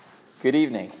Good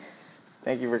evening.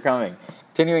 Thank you for coming.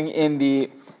 Continuing in the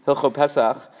Hilchot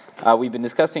Pesach, we've been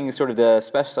discussing sort of the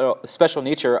special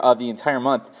nature of the entire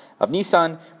month of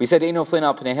Nisan. We said, "Eino flin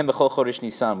al pneihem b'chol chodesh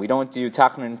Nisan." We don't do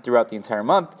tachanun throughout the entire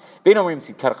month. Right, all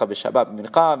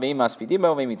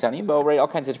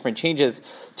kinds of different changes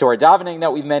to our davening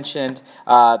that we've mentioned.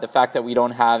 The fact that we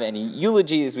don't have any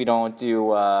eulogies, we don't do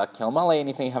kilmale,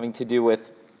 anything having to do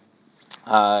with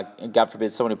God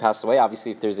forbid someone who passed away.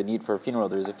 Obviously, if there's a need for a funeral,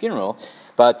 there's a funeral.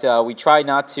 But we try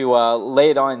not to lay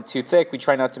it on too thick. We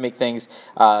try not to make things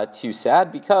too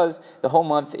sad because the whole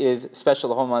month is special.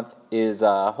 The whole month is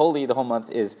holy. The whole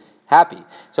month is happy.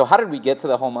 So how did we get to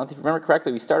the whole month? If you remember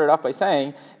correctly, we started off by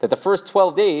saying that the first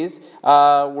 12 days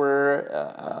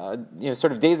were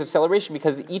sort of days of celebration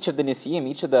because each of the Nisiim,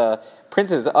 each of the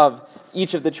princes of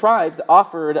each of the tribes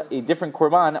offered a different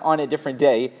korban on a different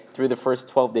day through the first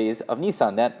 12 days of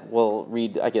Nisan. That we'll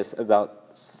read, I guess, about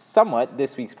somewhat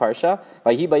this week's parsha.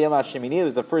 Vayhi bayom hashemini, it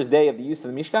was the first day of the use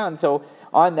of the Mishkan. So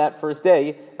on that first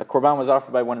day, a korban was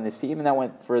offered by one of the Nisiim, and that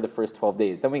went for the first 12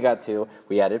 days. Then we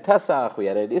added Pesach, we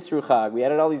added Isru Chag, we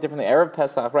added all these different Erev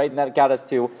Pesach, right? And that got us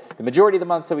to the majority of the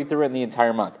month, so we threw in the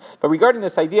entire month. But regarding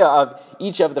this idea of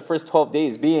each of the first 12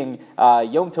 days being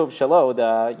Yom Tov Shalo,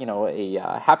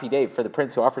 a happy day for the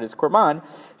prince who offered his korban,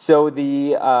 so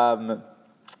the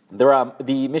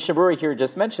Mishnah Berurah here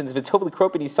just mentions V'tov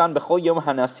l'krot b'Nisan b'chol yom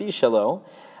hanasi shelo.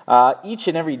 Each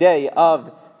and every day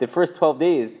of the first 12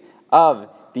 days of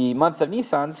the month of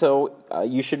Nisan, so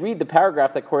you should read the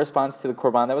paragraph that corresponds to the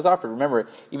korban that was offered. Remember,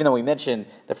 even though we mentioned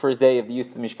the first day of the use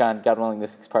of the Mishkan, God willing,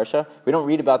 this week's parsha, we don't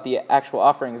read about the actual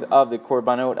offerings of the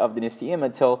korbanot of the Nisiim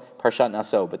until Parshat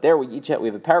Naso. But there we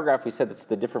have a paragraph. We said that's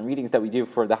the different readings that we do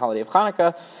for the holiday of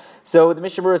Hanukkah. So the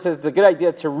Mishnah Berurah says it's a good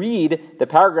idea to read the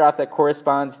paragraph that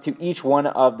corresponds to each one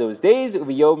of those days.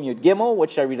 Uviyom Yud Gimel,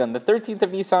 which I read on the 13th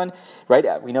of Nisan.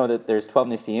 Right? We know that there's 12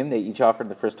 Nisiim. They each offered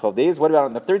the first 12 days. What about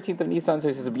on the 13th of Nisan? So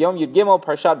he says, Uviyom Yud Gimel,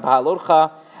 Parshat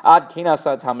Ba'alorcha, Ad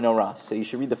Kinasat HaMenorah. So you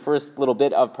should read the first little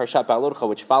bit of Parshat Ba'alorcha,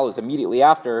 which follows immediately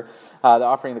after the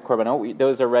offering of the korbanot.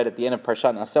 Those are read at the end of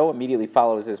Parshat Naso. Immediately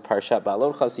follows is Parshat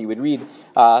Ba'alorcha. So you would read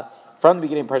from the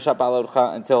beginning of Parshat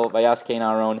Ba'alorcha until Vayas Kein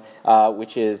Aaron,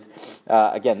 which is,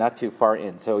 again, not too far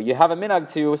in. So you have a minhag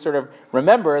to sort of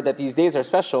remember that these days are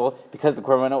special because the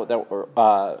korbanot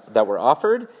that were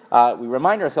offered. We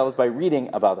remind ourselves by reading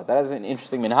about that. That is an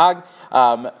interesting minhag.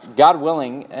 God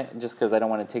willing, just because I don't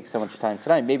want to take so much time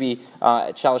tonight, maybe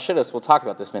at Shalosh Shittos we'll talk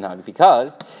about this minhag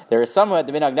because there are some who had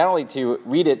the minhag not only to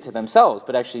read it to themselves,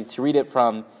 but actually to read it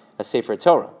from a Sefer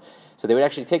Torah. So they would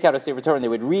actually take out a Sefer Torah and they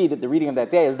would read the reading of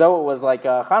that day as though it was like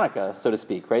Hanukkah, so to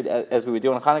speak, right? As we would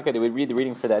do on Hanukkah, they would read the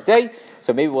reading for that day.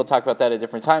 So maybe we'll talk about that at a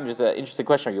different time. There's an interesting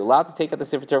question. Are you allowed to take out the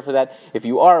Sefer Torah for that? If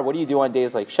you are, what do you do on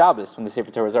days like Shabbos when the Sefer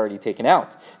Torah is already taken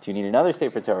out? Do you need another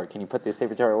Sefer Torah? Can you put the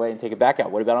Sefer Torah away and take it back out?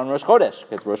 What about on Rosh Chodesh?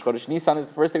 Because Rosh Chodesh Nisan is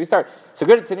the first day we start. So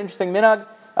good, it's an interesting minhag.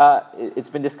 It's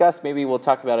been discussed. Maybe we'll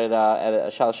talk about it at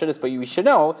a Shalosh Shittos, but we should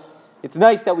know it's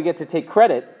nice that we get to take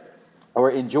credit or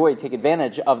take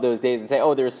advantage of those days and say,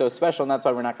 oh, they're so special, and that's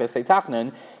why we're not going to say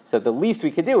tachanun. So the least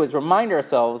we could do is remind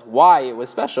ourselves why it was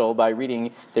special by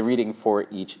reading the reading for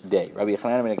each day. Rabbi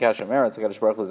Yochanan ben Akash Omer,